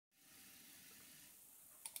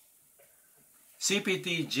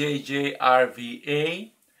CPT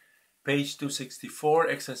RVA, page 264,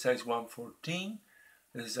 exercise 114.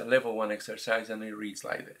 This is a level 1 exercise and it reads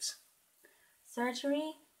like this.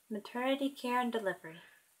 Surgery, maternity care and delivery.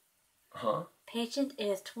 Patient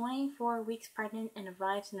is 24 weeks pregnant and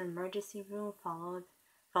arrives in an emergency room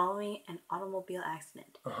following an automobile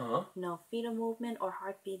accident. No fetal movement or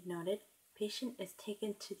heartbeat noted. Patient is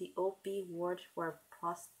taken to the OB ward where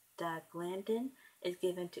prostaglandin is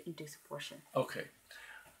given to induce abortion. Okay.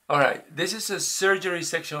 All right. This is a surgery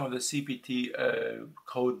section of the CPT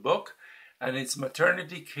code book, and it's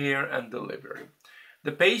maternity care and delivery.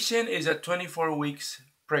 The patient is at 24 weeks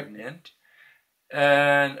pregnant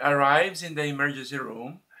and arrives in the emergency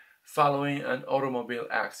room following an automobile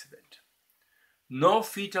accident. No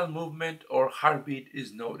fetal movement or heartbeat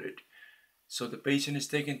is noted. So the patient is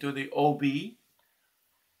taken to the OB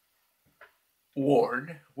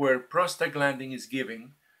ward where prostaglandin is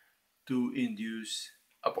given to induce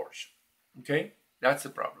abortion. Okay, that's the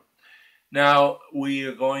problem. Now we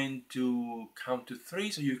are going to count to 3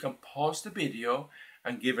 so you can pause the video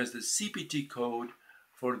and give us the CPT code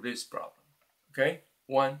for this problem. Okay,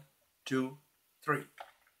 1, 2, 3.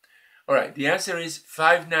 All right, the answer is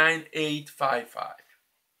 59855.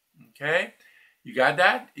 Okay, you got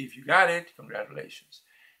that? If you got it, congratulations.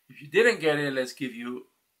 If you didn't get it, let's give you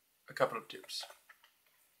a couple of tips.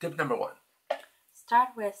 Tip number 1.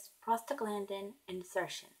 Start with prostaglandin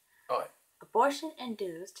insertion. All right. Abortion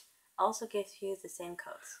induced also gives you the same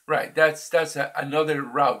codes. Right, that's another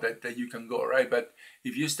route that you can go, right? But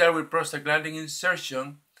if you start with prostaglandin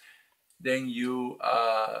insertion, then you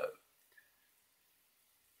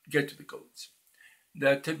get to the codes.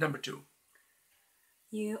 The tip number 2.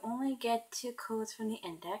 You only get 2 codes from the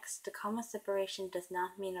index. The comma separation does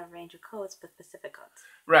not mean a range of codes, but specific codes.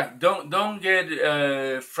 Right. Don't get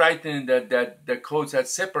frightened that the codes are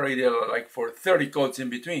separated like for 30 codes in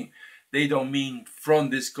between. They don't mean from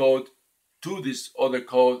this code to this other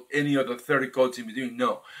code, any other 30 codes in between.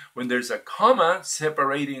 No. When there's a comma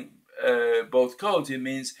separating both codes, it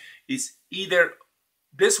means it's either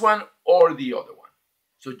this one or the other one.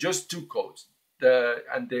 So just 2 codes.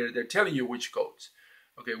 And they're telling you which codes.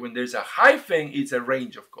 Okay, when there's a hyphen, it's a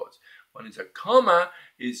range of codes. When it's a comma,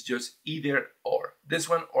 it's just either or. This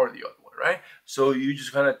one or the other one, right? So you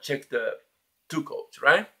just gotta check the 2 codes,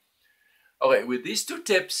 right? Okay, with these 2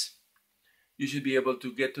 tips, you should be able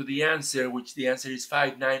to get to the answer, which the answer is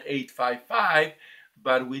 59855,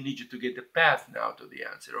 but we need you to get the path now to the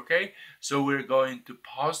answer, okay? So we're going to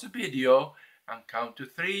pause the video and count to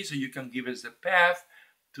 3 so you can give us the path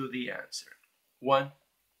to the answer. 1,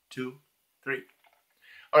 2, 3.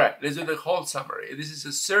 All right, let's do the whole summary. This is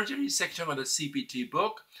a surgery section of the CPT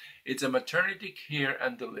book. It's a maternity care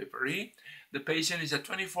and delivery. The patient is a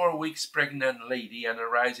 24 weeks pregnant lady and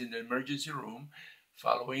arrives in the emergency room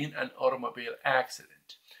following an automobile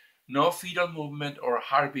accident. No fetal movement or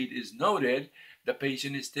heartbeat is noted. The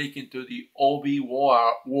patient is taken to the OB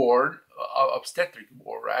ward, obstetric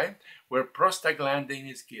ward, right, where prostaglandin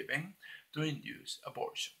is given to induce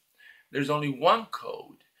abortion. There's only 1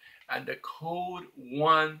 code, and the code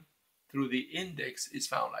 1 through the index is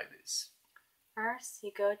found like this. First,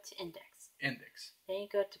 you go to index. Index. Then you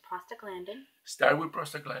go to prostaglandin. Start with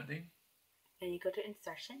prostaglandin. Then you go to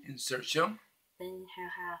insertion. Insertion. Then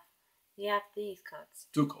you have these codes.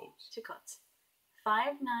 2 codes. 2 codes.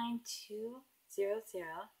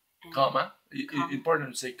 59200 and comma.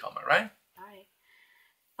 Important to say comma, right? All right.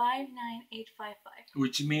 59855.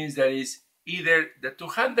 Which means that it's either the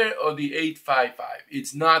 200 or the 855.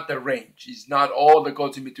 It's not the range. It's not all the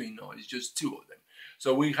codes in between. No, it's just 2 of them.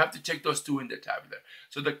 So we have to check those 2 in the tabular.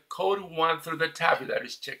 So the code 1 through the tabular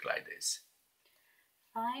is checked like this.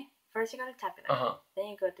 First you go to tabular. Then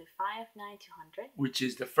you go to 59200. Which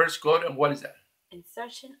is the first code, and what is that?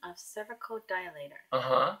 Insertion of cervical dilator.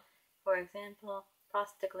 For example,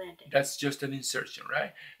 prostaglandin. That's just an insertion,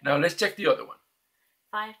 right? Now let's check the other one.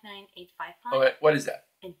 59855. Okay, what is that?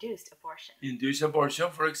 Induced abortion. Induced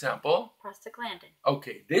abortion, for example. Prostaglandin.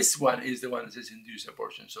 Okay, this one is the one that says induced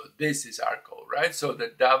abortion. So this is our code, right? So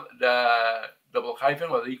the double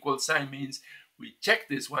hyphen or the equal sign means we check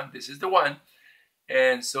this one. This is the one.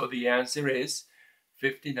 And so the answer is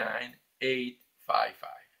 59855.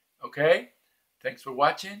 Okay? Thanks for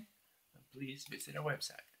watching. And please visit our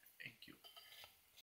website.